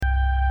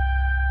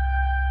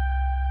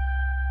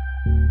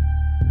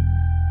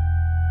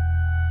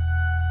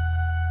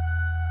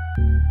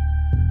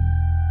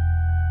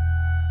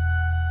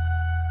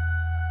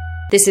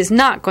This is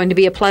not going to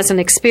be a pleasant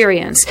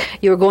experience.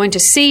 You're going to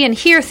see and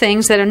hear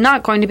things that are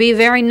not going to be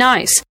very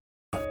nice.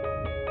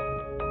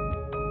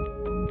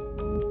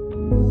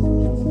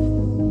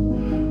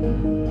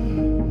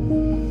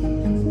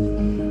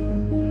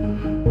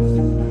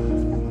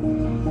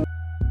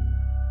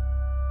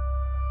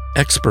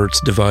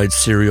 Experts divide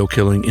serial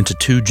killing into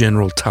two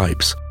general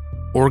types,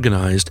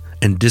 organized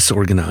and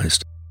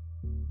disorganized.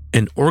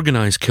 An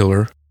organized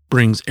killer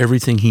brings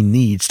everything he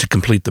needs to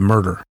complete the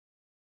murder.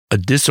 A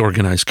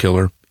disorganized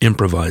killer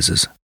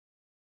improvises.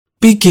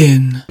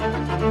 Begin.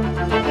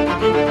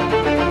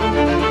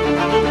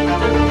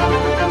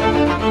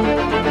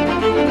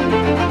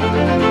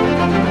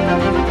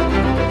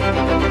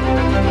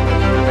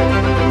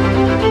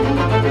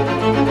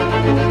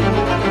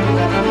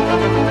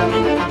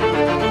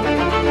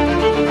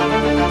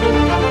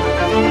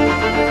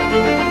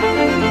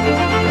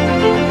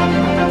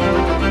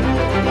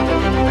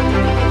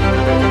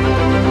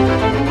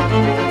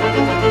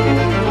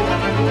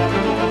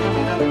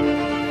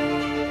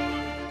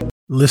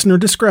 Listener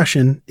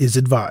discretion is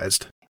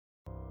advised.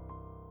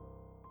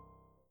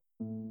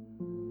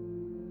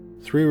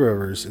 Three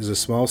Rivers is a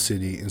small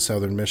city in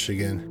southern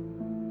Michigan.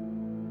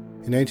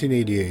 In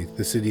 1988,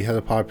 the city had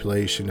a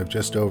population of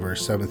just over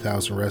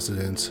 7,000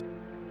 residents.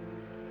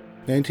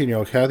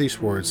 19-year-old Cathy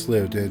Swartz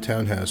lived in a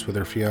townhouse with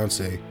her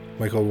fiancé,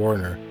 Michael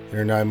Warner, and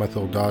her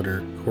 9-month-old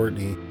daughter,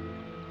 Courtney.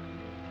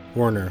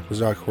 Warner was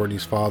not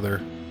Courtney's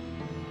father.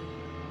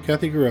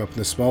 Cathy grew up in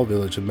the small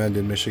village of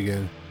Mendon,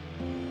 Michigan.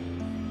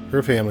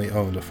 Her family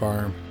owned a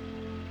farm.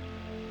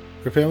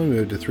 Her family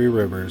moved to Three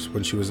Rivers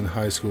when she was in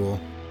high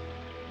school.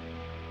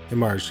 In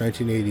March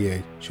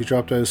 1988, she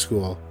dropped out of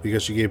school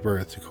because she gave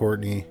birth to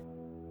Courtney.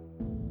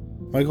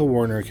 Michael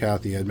Warner and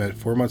Cathy had met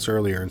 4 months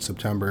earlier in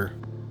September.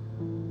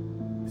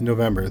 In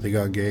November, they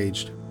got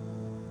engaged.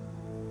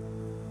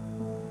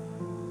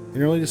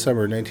 In early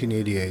December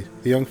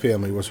 1988, the young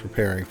family was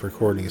preparing for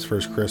Courtney's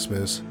first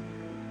Christmas.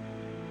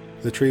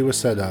 The tree was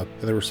set up,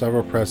 and there were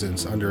several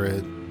presents under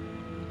it.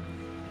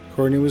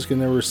 Courtney was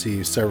going to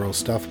receive several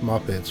stuffed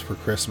Muppets for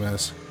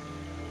Christmas.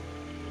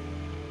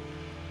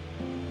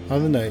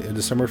 On the night of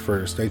December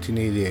 1st,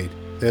 1988,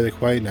 they had a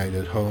quiet night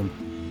at home.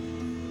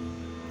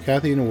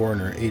 Cathy and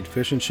Warner ate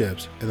fish and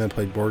chips and then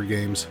played board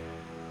games.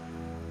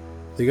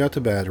 They got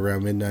to bed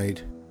around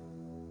midnight.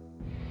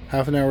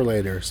 Half an hour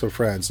later, some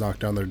friends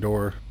knocked on their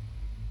door.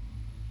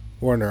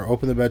 Warner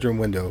opened the bedroom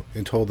window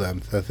and told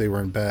them that they were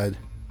in bed.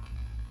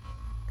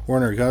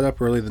 Warner got up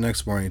early the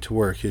next morning to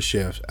work his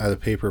shift at a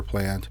paper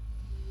plant.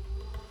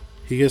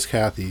 He kissed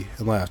Cathy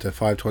and left at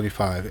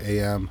 5:25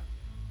 a.m.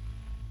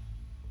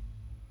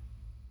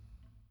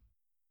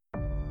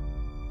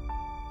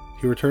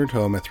 He returned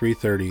home at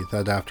 3:30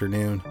 that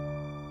afternoon.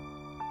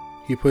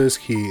 He put his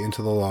key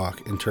into the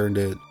lock and turned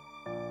it.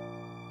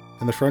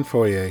 In the front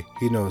foyer,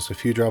 he noticed a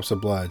few drops of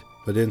blood,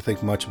 but didn't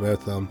think much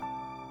about them.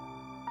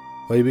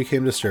 But he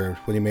became disturbed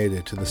when he made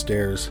it to the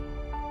stairs.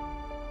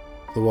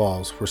 The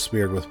walls were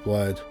smeared with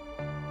blood.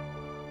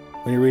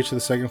 When he reached the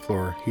second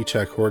floor, he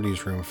checked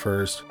Courtney's room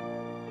first.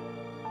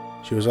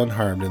 She was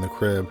unharmed in the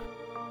crib.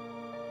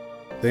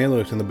 Then he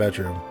looked in the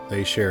bedroom that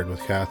he shared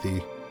with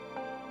Cathy.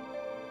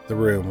 The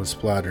room was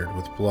splattered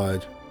with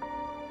blood.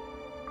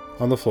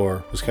 On the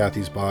floor was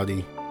Cathy's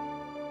body.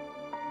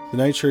 The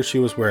nightshirt she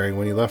was wearing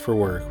when he left for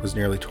work was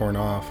nearly torn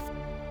off.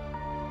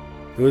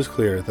 It was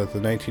clear that the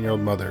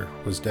 19-year-old mother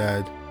was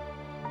dead.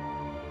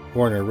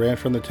 Warner ran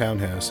from the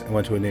townhouse and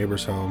went to a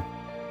neighbor's home.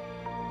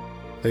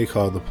 They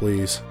called the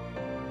police.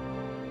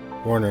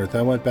 Warner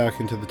then went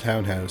back into the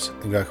townhouse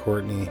and got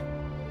Courtney.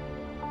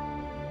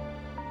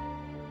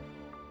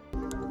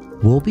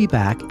 We'll be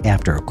back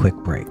after a quick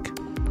break.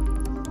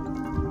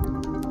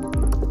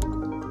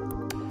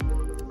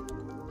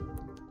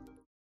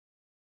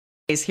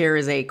 Here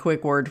is a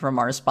quick word from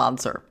our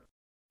sponsor.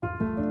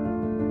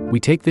 We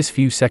take this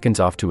few seconds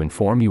off to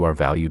inform you, our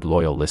valued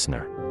loyal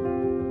listener,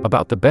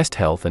 about the best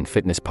health and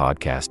fitness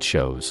podcast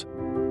shows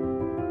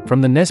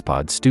from the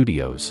Nespod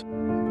Studios.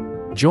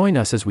 Join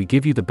us as we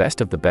give you the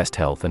best of the best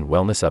health and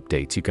wellness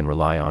updates you can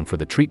rely on for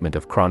the treatment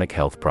of chronic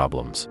health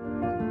problems.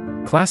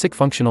 Classic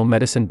functional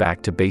medicine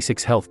back to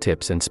basics health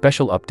tips and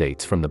special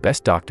updates from the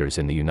best doctors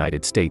in the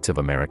United States of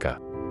America.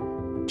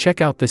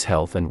 Check out this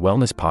health and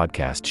wellness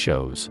podcast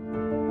shows.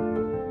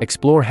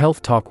 Explore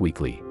Health Talk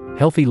Weekly,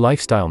 Healthy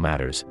Lifestyle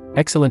Matters,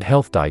 Excellent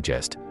Health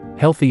Digest,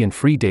 Healthy and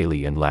Free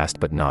Daily, and last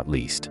but not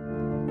least,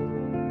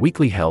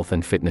 Weekly Health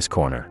and Fitness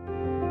Corner.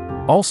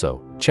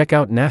 Also, check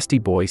out Nasty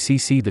Boy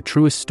CC, the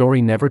truest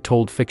story never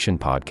told fiction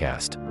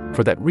podcast,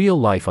 for that real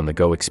life on the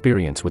go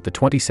experience with the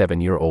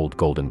 27-year-old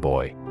golden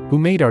boy, who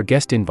made our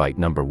guest invite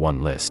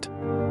 #1 list.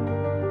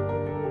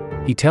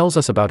 He tells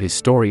us about his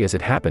story as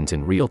it happens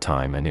in real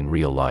time and in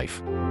real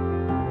life.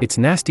 It's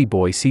Nasty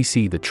Boy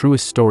CC, the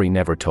truest story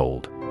never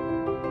told.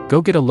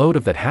 Go get a load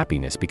of that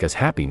happiness, because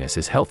happiness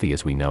is healthy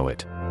as we know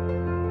it.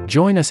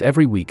 Join us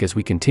every week as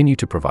we continue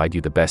to provide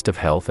you the best of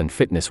health and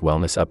fitness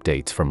wellness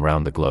updates from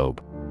around the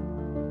globe.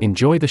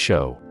 Enjoy the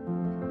show.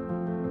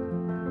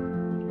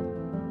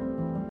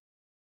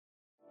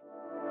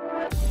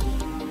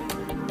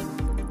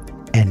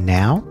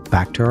 Now,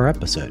 back to our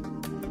episode.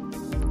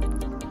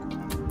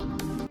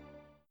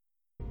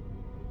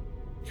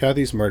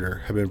 Cathy's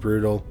murder had been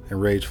brutal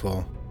and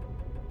rageful.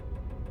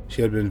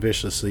 She had been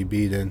viciously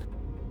beaten.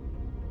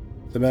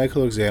 The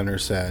medical examiner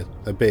said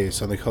that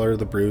based on the color of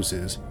the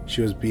bruises,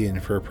 she was beaten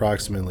for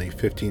approximately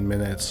 15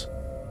 minutes.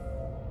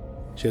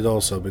 She had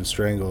also been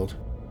strangled.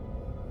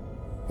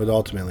 But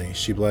ultimately,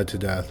 she bled to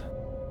death.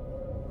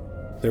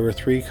 There were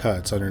 3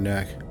 cuts on her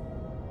neck.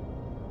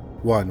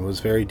 One was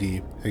very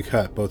deep and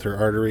cut both her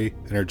artery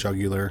and her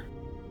jugular.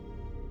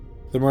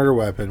 The murder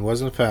weapon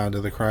wasn't found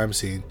at the crime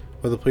scene,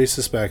 but the police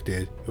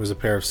suspected it was a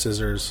pair of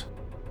scissors.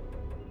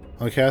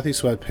 On Cathy's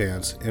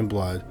sweatpants, in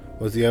blood,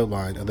 was the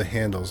outline of the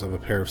handles of a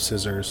pair of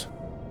scissors.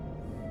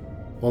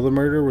 While the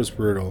murder was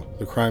brutal,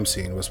 the crime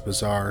scene was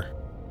bizarre.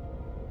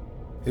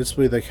 It's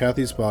believed that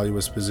Cathy's body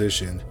was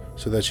positioned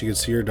so that she could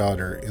see her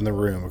daughter in the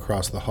room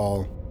across the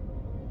hall.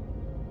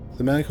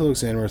 The medical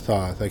examiner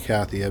thought that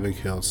Cathy had been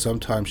killed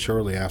sometime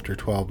shortly after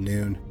 12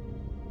 noon,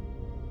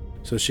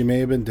 so she may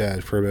have been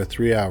dead for about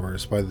 3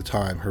 hours by the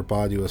time her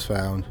body was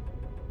found.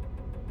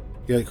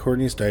 Yet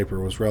Courtney's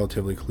diaper was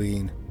relatively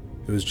clean.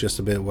 It was just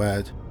a bit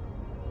wet.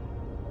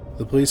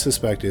 The police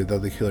suspected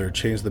that the killer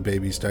changed the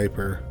baby's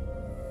diaper.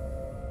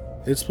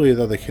 It's believed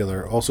that the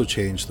killer also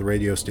changed the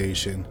radio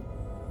station.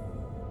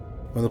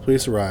 When the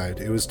police arrived,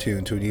 it was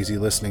tuned to an easy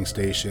listening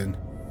station.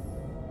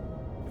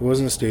 It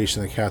wasn't a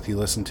station that Cathy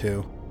listened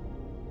to.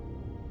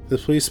 The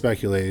police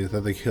speculated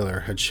that the killer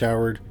had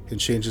showered and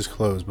changed his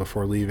clothes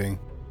before leaving.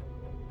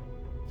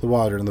 The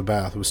water in the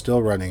bath was still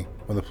running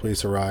when the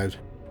police arrived.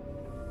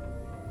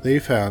 They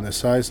found a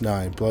size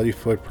 9 bloody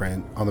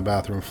footprint on the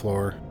bathroom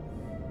floor.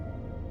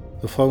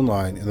 The phone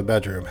line in the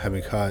bedroom had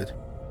been cut.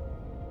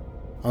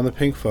 On the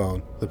pink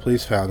phone, the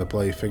police found a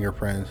bloody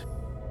fingerprint.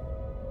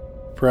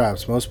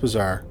 Perhaps most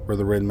bizarre were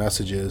the written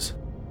messages.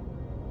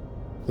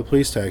 The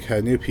police tech had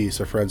a new piece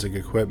of forensic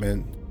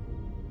equipment.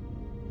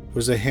 It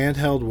was a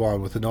handheld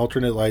wand with an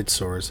alternate light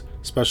source,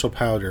 special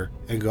powder,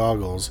 and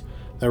goggles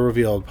that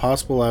revealed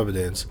possible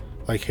evidence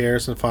like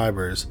hairs and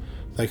fibers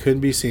that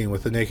couldn't be seen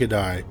with the naked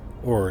eye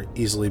or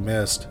easily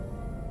missed.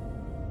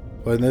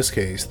 But in this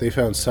case, they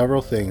found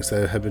several things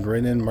that had been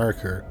written in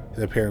marker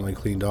and apparently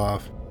cleaned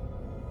off.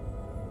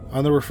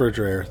 On the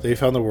refrigerator, they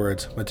found the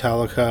words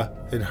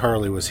Metallica and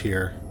Harley was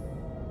here.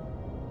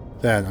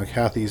 Then, on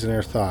Cathy's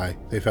inner thigh,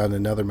 they found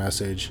another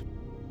message.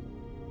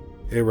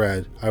 It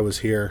read, I was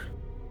here.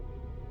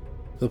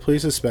 The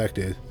police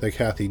suspected that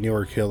Cathy knew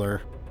her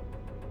killer.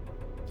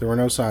 There were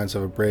no signs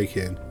of a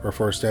break-in or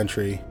forced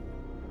entry.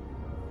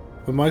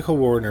 When Michael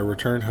Warner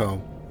returned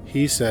home,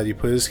 he said he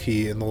put his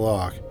key in the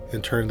lock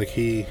and turned the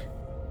key.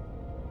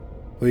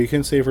 But he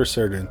couldn't say for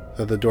certain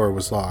that the door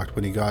was locked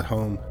when he got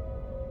home.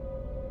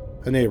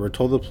 A neighbor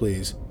told the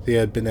police they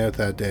had been out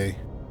that day.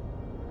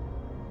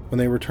 When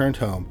they returned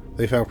home,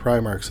 they found pry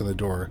marks on the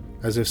door,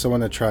 as if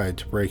someone had tried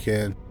to break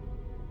in.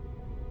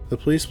 The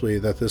police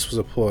believe that this was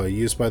a ploy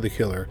used by the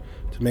killer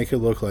to make it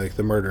look like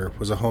the murder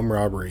was a home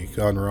robbery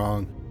gone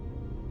wrong.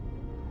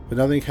 But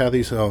nothing in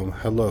Cathy's home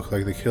had looked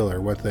like the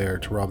killer went there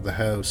to rob the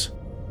house.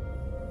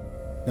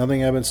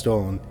 Nothing had been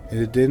stolen, and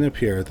it didn't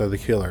appear that the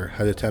killer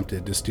had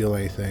attempted to steal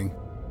anything.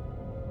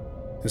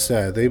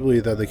 Instead, they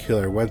believe that the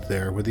killer went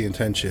there with the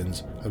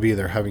intentions of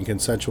either having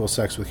consensual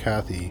sex with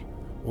Cathy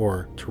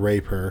or to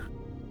rape her.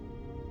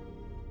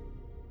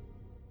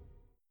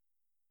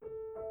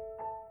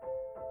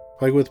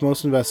 Like with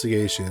most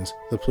investigations,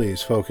 the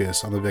police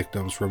focus on the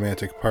victim's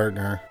romantic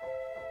partner.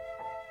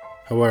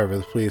 However,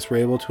 the police were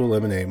able to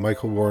eliminate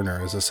Michael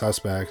Warner as a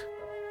suspect.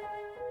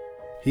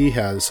 He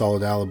had a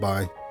solid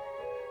alibi.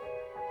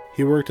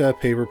 He worked at a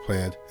paper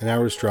plant an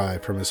hour's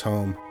drive from his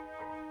home.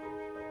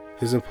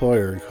 His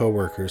employer and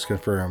co-workers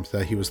confirmed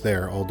that he was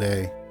there all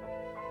day.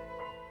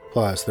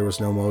 Plus, there was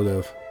no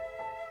motive.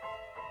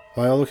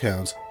 By all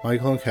accounts,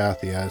 Michael and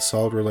Cathy had a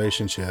solid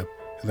relationship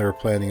and they were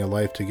planning a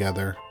life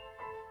together.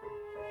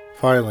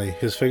 Finally,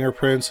 his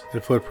fingerprints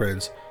and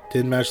footprints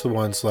didn't match the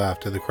ones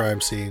left at the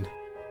crime scene.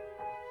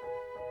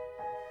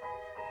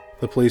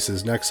 The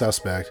police's next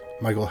suspect,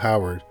 Michael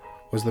Howard,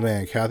 was the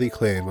man Cathy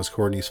claimed was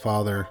Courtney's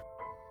father.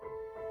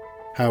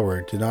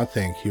 Howard did not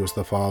think he was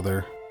the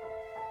father.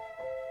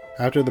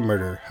 After the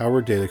murder,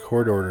 Howard did a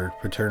court-ordered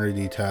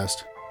paternity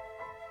test.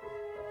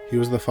 He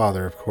was the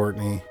father of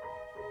Courtney.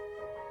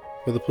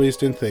 But the police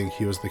didn't think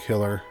he was the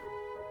killer.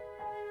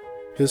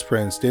 His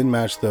prints didn't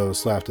match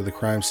those left at the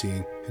crime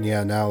scene, and he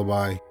had an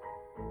alibi.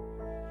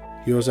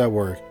 He was at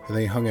work, and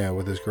they hung out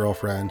with his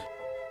girlfriend.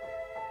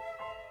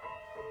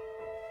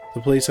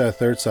 The police had a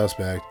third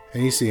suspect,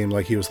 and he seemed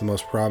like he was the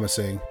most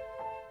promising.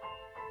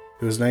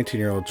 It was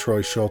 19-year-old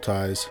Troy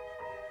Schulteis.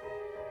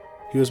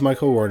 He was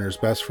Michael Warner's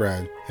best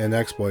friend and an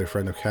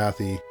ex-boyfriend of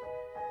Cathy.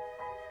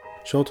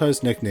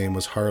 Schulteis' nickname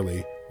was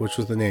Harley, which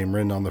was the name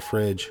written on the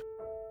fridge.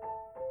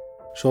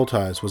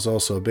 Schulteis was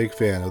also a big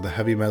fan of the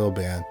heavy metal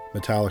band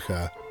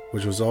Metallica,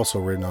 which was also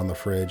written on the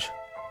fridge.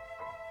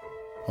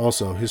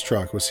 Also, his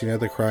truck was seen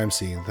at the crime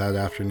scene that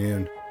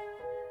afternoon.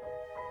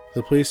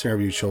 The police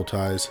interviewed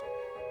Schulteis.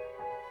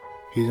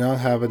 He did not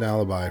have an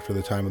alibi for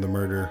the time of the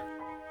murder.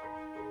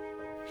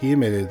 he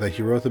admitted that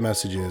he wrote the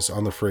messages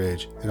on the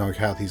fridge and on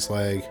Cathy's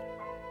leg,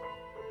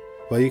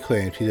 but he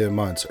claimed he did it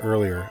months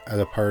earlier at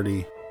a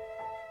party.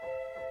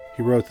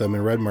 He wrote them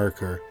in red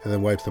marker and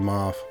then wiped them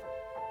off.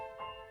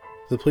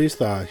 The police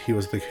thought he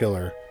was the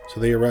killer, so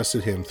they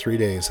arrested him 3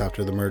 days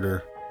after the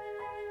murder.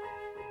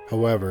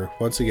 However,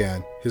 once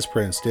again, his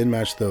prints didn't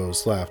match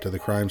those left at the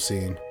crime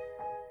scene.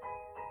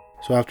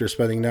 So after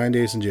spending 9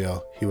 days in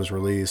jail, he was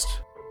released.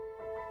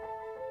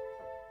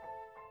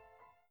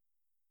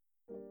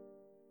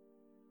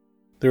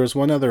 There was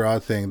one other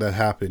odd thing that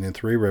happened in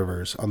Three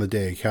Rivers on the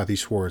day Cathy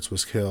Swartz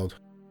was killed.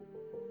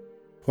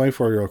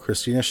 24-year-old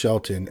Christina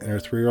Shelton and her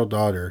 3-year-old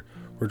daughter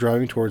were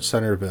driving towards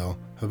Centerville,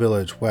 a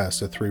village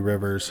west of Three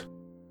Rivers.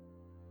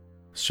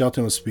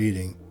 Shelton was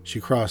speeding.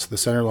 She crossed the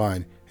center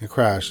line and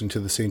crashed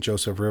into the St.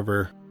 Joseph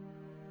River.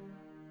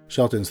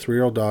 Shelton's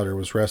 3-year-old daughter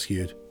was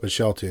rescued, but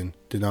Shelton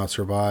did not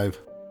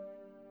survive.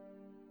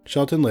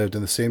 Shelton lived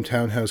in the same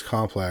townhouse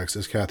complex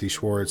as Cathy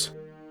Swartz.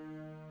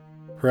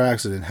 Her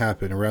accident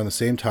happened around the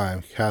same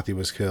time Cathy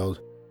was killed.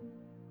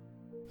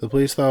 The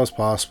police thought it was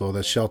possible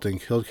that Shelton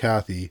killed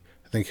Cathy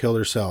and then killed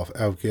herself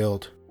out of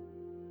guilt.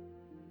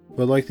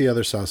 But like the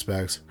other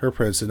suspects, her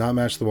prints did not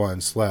match the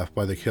ones left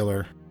by the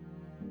killer.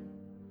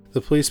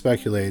 The police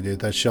speculated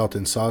that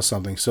Shelton saw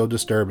something so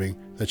disturbing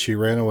that she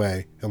ran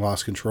away and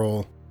lost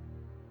control.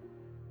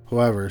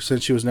 However,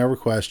 since she was never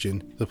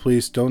questioned, the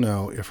police don't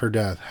know if her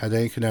death had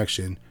any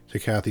connection to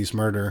Cathy's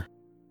murder.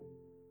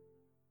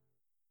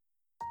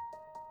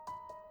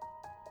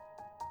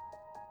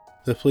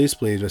 The police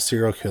believed a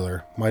serial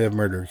killer might have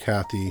murdered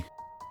Cathy.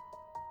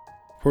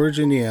 Portage,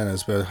 Indiana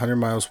is about 100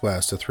 miles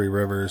west of Three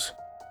Rivers.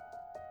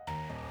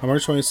 On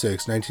March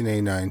 26,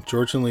 1989,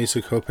 George and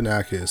Lisa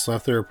Kopanakis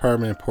left their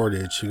apartment in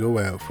Portage to go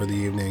out for the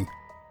evening.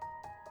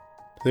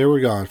 They were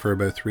gone for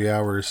about 3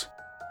 hours.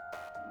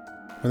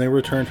 When they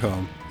returned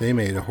home, they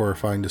made a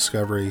horrifying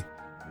discovery.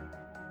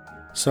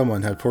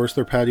 Someone had forced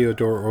their patio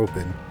door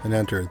open and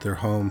entered their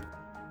home.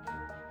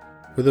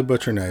 With a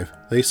butcher knife,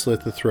 they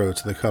slit the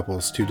throats of the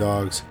couple's 2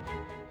 dogs.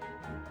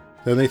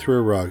 Then they threw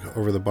a rug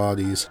over the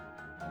bodies.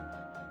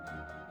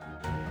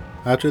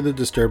 After the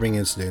disturbing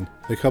incident,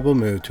 the couple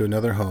moved to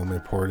another home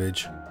in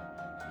Portage.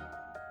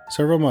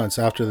 Several months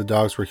after the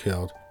dogs were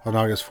killed, on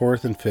August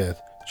 4th and 5th,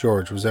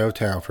 George was out of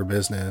town for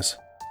business.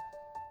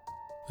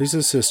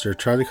 Lisa's sister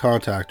tried to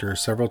contact her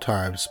several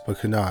times but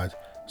could not,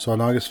 so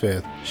on August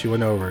 5th, she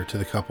went over to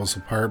the couple's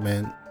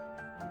apartment.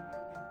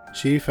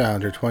 She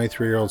found her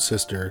 23-year-old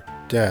sister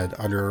dead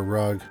under a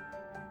rug.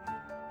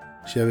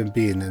 She had been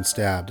beaten and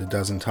stabbed a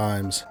dozen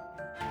times.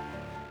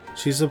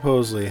 She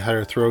supposedly had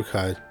her throat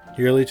cut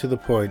nearly to the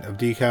point of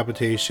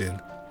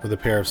decapitation with a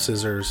pair of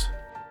scissors.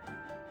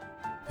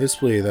 It's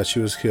believed that she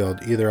was killed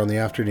either on the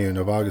afternoon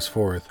of August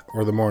 4th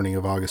or the morning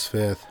of August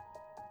 5th.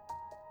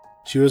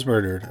 She was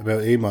murdered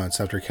about 8 months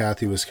after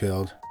Cathy was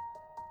killed.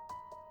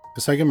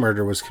 The second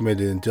murder was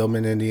committed in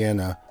Dillman,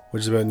 Indiana,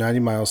 which is about 90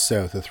 miles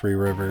south of Three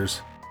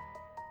Rivers.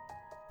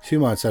 2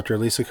 months after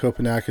Lisa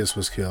Kopanakis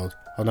was killed,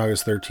 on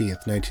August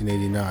 13th,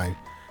 1989,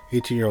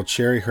 18-year-old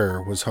Sherry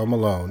Herr was home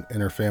alone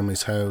in her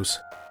family's house.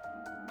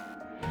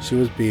 She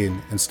was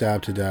beaten and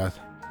stabbed to death.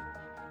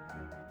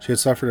 She had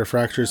suffered a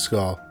fractured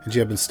skull and she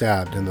had been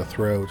stabbed in the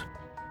throat.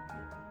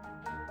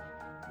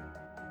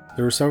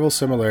 There were several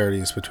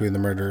similarities between the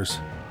murders.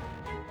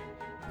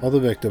 All the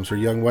victims were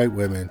young white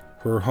women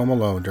who were home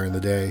alone during the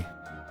day.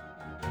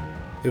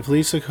 If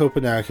Lisa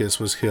Kopanakis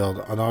was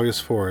killed on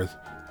August 4th,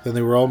 then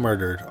they were all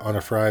murdered on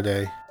a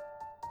Friday.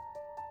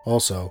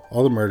 Also,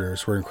 all the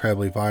murders were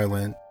incredibly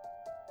violent.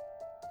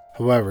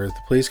 However, the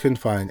police couldn't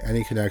find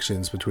any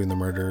connections between the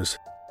murders.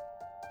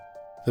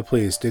 The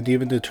police didn't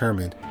even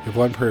determine if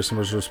one person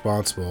was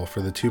responsible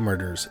for the 2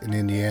 murders in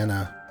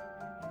Indiana.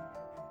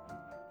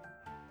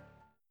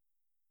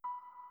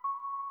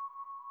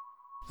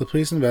 The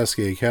police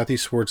investigated Cathy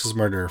Swartz's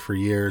murder for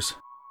years.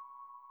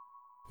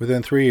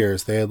 Within 3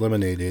 years, they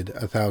eliminated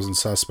 1,000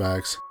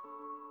 suspects.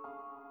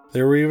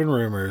 There were even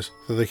rumors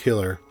that the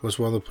killer was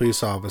one of the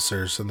police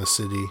officers in the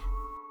city.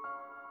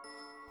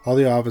 All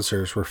the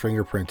officers were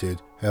fingerprinted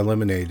and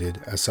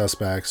eliminated as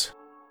suspects.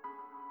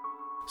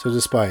 So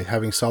despite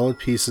having solid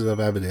pieces of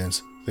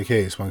evidence, the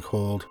case went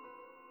cold.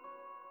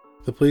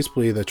 The police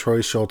believed that Troy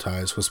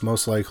Schulteis was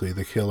most likely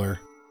the killer.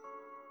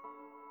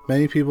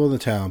 Many people in the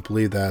town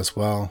believed that as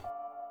well.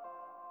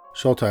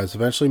 Schulteis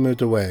eventually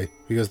moved away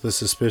because of the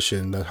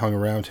suspicion that hung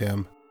around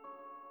him.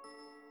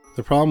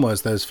 The problem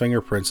was that his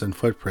fingerprints and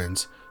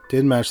footprints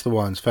didn't match the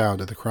ones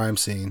found at the crime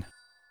scene.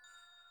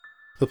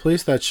 The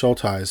police thought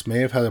Schulteis may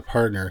have had a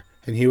partner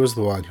and he was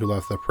the one who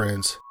left the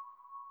prints.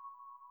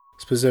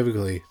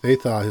 Specifically, they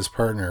thought his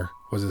partner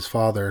was his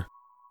father.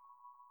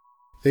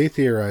 They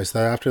theorized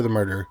that after the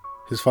murder,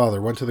 his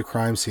father went to the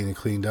crime scene and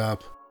cleaned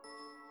up.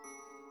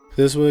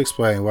 This would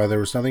explain why there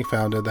was nothing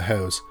found at the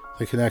house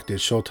that connected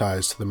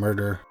Schulteis to the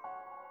murder.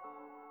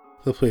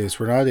 The police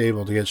were not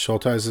able to get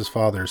Schulteis'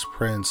 father's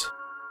prints.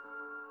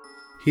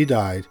 He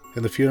died,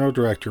 and the funeral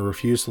director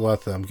refused to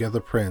let them get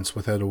the prints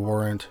without a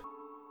warrant.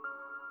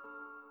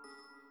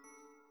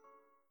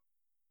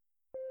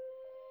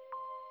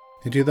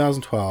 In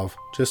 2012,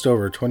 just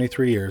over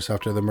 23 years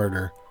after the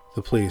murder,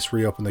 the police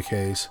reopened the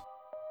case.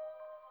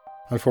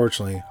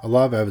 Unfortunately, a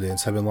lot of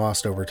evidence had been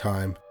lost over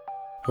time.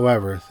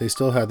 However, they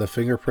still had the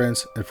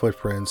fingerprints and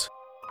footprints.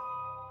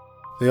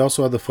 They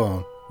also had the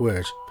phone,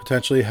 which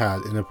potentially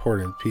had an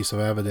important piece of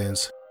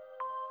evidence.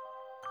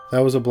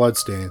 That was a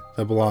bloodstain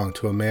that belonged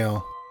to a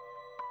male.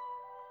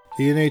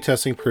 DNA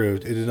testing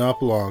proved it did not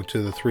belong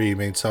to the three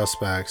main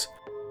suspects: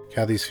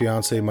 Cathy's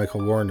fiancé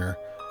Michael Warner,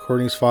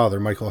 Courtney's father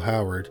Michael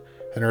Howard,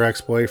 and her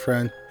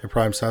ex-boyfriend and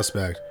prime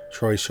suspect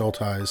Troy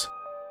Schulteis.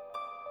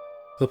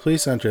 The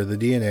police entered the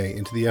DNA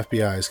into the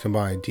FBI's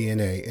combined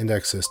DNA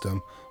index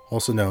system,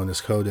 also known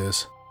as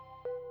CODIS.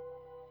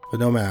 But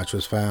no match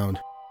was found.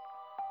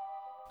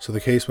 So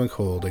the case went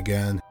cold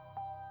again.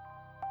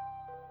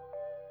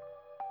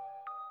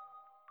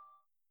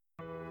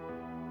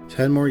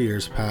 10 more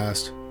years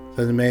passed.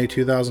 Then in May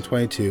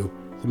 2022,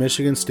 the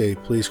Michigan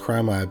State Police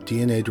Crime Lab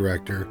DNA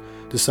director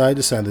decided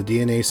to send the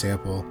DNA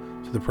sample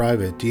to the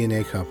private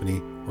DNA company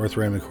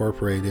Orthram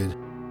Incorporated.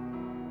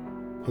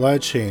 A lot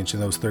had changed in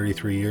those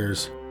 33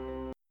 years.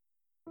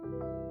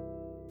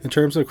 In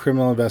terms of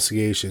criminal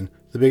investigation,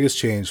 the biggest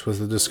change was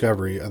the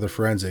discovery of the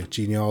forensic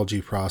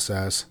genealogy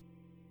process.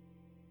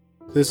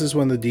 This is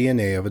when the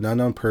DNA of an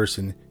unknown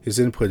person is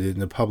inputted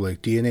into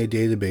public DNA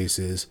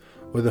databases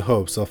with the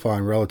hopes they'll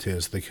find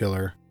relatives of the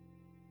killer.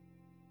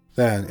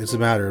 Then it's a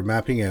matter of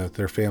mapping out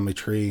their family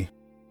tree.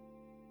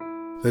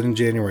 Then in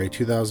January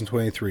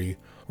 2023,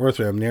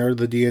 Orthram narrowed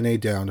the DNA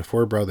down to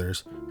 4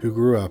 brothers who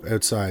grew up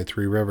outside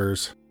Three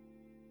Rivers.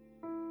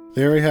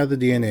 They already had the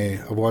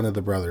DNA of one of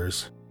the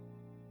brothers.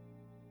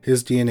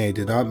 His DNA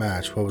did not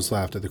match what was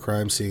left at the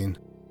crime scene.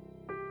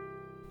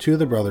 2 of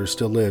the brothers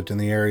still lived in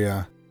the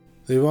area.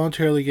 They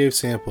voluntarily gave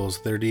samples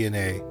of their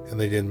DNA and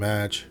they didn't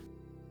match.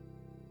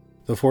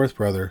 The 4th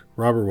brother,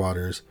 Robert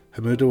Waters,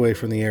 had moved away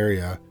from the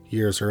area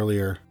years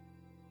earlier.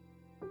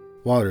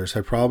 Waters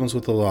had problems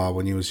with the law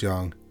when he was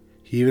young.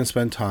 He even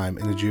spent time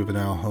in a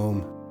juvenile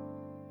home.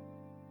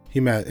 He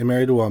met and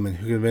married a woman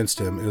who convinced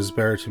him it was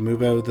better to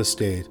move out of the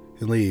state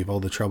and leave all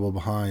the trouble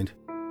behind.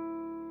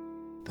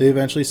 They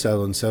eventually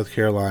settled in South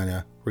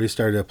Carolina, where he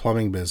started a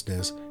plumbing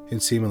business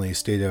and seemingly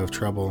stayed out of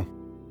trouble.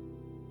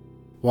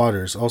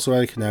 Waters also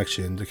had a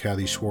connection to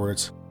Cathy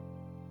Swartz.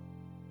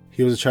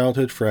 He was a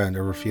childhood friend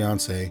of her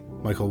fiancé,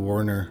 Michael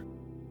Warner.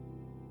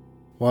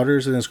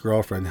 Waters and his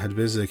girlfriend had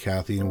visited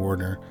Cathy and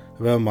Warner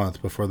about a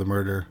month before the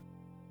murder.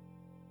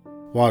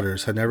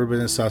 Waters had never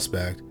been a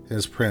suspect and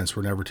his prints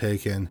were never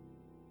taken.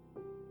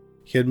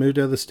 He had moved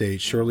out of the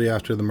state shortly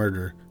after the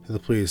murder and the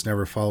police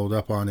never followed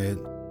up on it.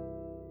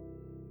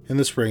 In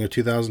the spring of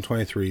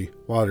 2023,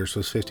 Waters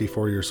was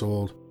 54 years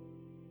old.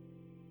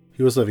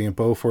 He was living in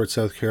Beaufort,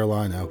 South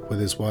Carolina with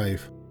his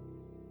wife.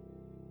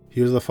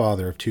 He was the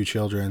father of 2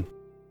 children.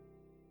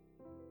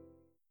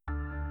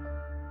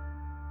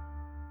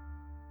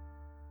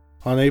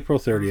 On April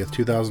 30th,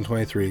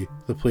 2023,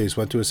 the police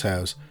went to his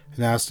house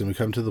and asked him to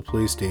come to the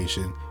police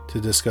station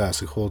to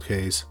discuss a cold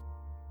case.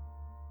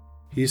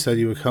 He said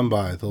he would come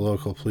by the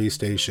local police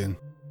station.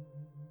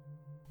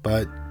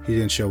 But he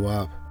didn't show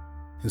up.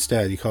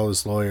 Instead, he called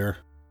his lawyer.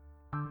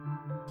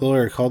 The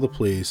lawyer called the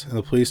police, and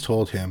the police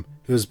told him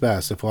it was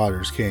best if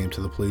Waters came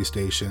to the police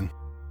station.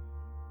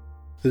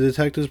 The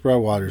detectives brought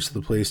Waters to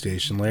the police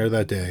station later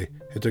that day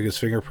and took his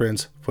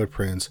fingerprints,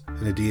 footprints,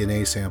 and a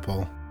DNA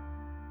sample.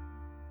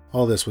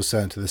 All this was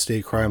sent to the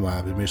state crime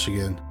lab in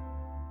Michigan.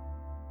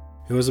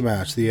 It was a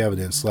match to the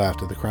evidence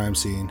left at the crime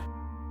scene.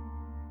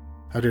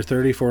 After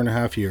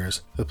 34.5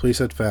 years, the police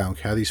had found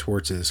Cathy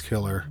Swartz's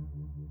killer.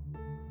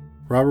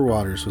 Robert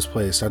Waters was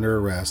placed under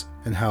arrest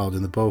and held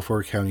in the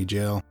Beaufort County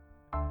Jail.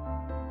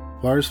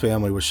 Waters'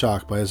 family was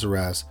shocked by his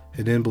arrest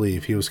and didn't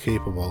believe he was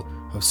capable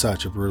of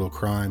such a brutal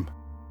crime.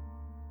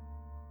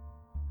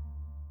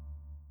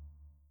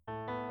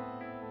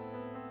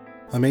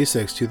 On May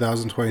 6,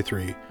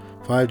 2023,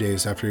 5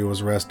 days after he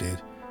was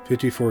arrested,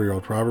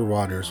 54-year-old Robert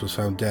Waters was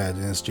found dead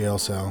in his jail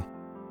cell.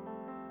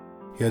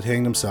 He had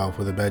hanged himself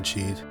with a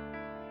bedsheet.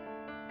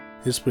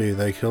 It is believed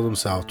that he killed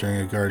himself during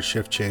a guard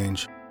shift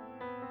change.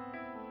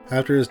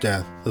 After his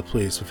death, the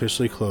police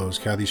officially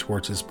closed Cathy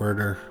Swartz's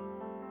murder.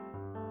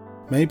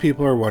 Many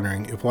people are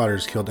wondering if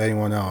Waters killed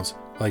anyone else,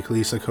 like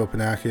Lisa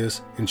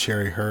Kopanakis and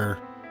Sherry Herr.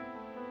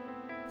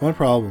 One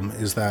problem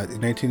is that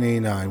in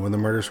 1989, when the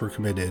murders were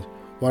committed,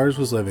 Waters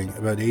was living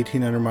about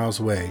 1,800 miles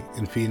away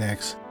in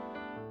Phoenix.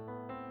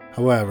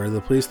 However,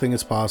 the police think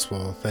it's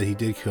possible that he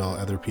did kill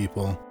other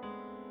people.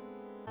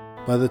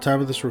 By the time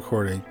of this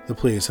recording, the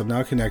police have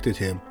not connected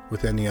him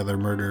with any other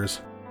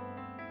murders.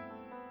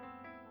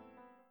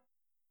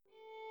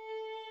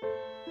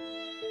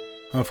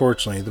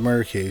 Unfortunately, the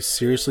murder case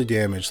seriously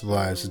damaged the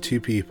lives of 2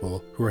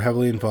 people who were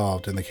heavily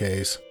involved in the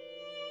case.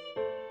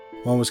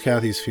 One was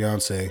Cathy's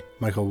fiancé,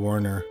 Michael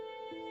Warner.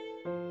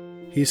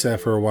 He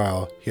said for a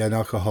while he had an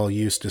alcohol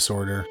use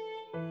disorder.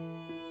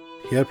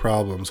 He had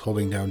problems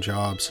holding down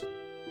jobs.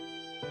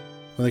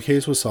 When the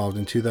case was solved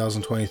in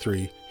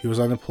 2023, he was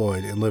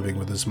unemployed and living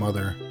with his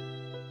mother.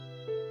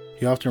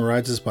 He often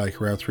rides his bike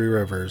around Three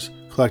Rivers,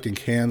 collecting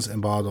cans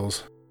and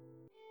bottles.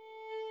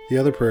 The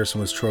other person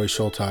was Troy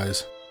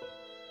Schulteis.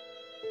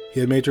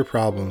 He had major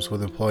problems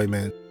with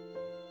employment.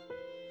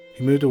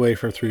 He moved away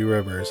from Three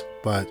Rivers,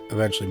 but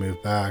eventually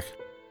moved back.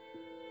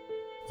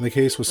 When the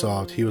case was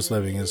solved, he was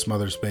living in his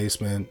mother's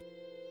basement.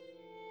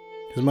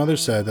 His mother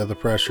said that the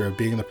pressure of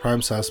being the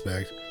prime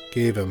suspect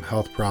gave him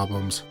health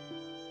problems.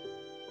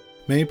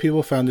 Many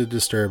people found it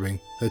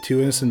disturbing that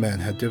two innocent men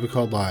had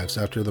difficult lives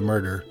after the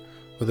murder,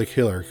 but the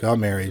killer got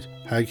married,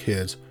 had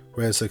kids,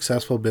 ran a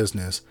successful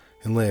business,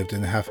 and lived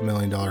in a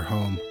 $500,000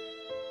 home.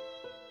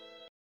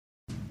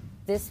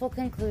 This will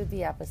conclude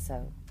the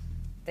episode.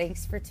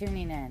 Thanks for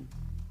tuning in.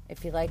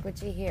 If you like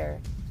what you hear,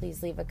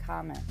 please leave a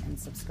comment and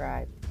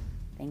subscribe.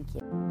 Thank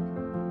you.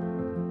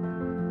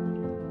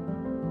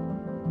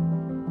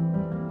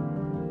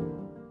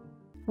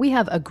 We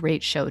have a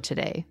great show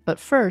today, but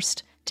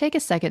first, take a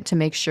second to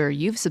make sure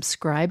you've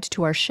subscribed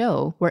to our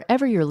show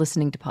wherever you're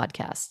listening to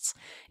podcasts.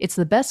 It's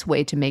the best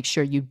way to make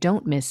sure you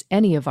don't miss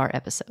any of our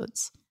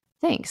episodes.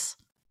 Thanks.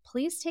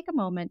 Please take a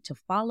moment to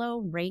follow,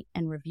 rate,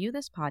 and review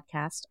this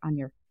podcast on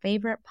your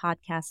favorite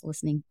podcast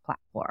listening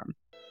platform.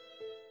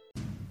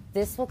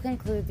 This will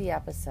conclude the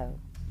episode.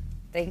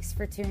 Thanks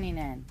for tuning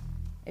in.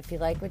 If you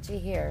like what you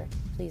hear,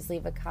 please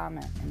leave a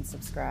comment and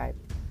subscribe.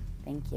 Thank you.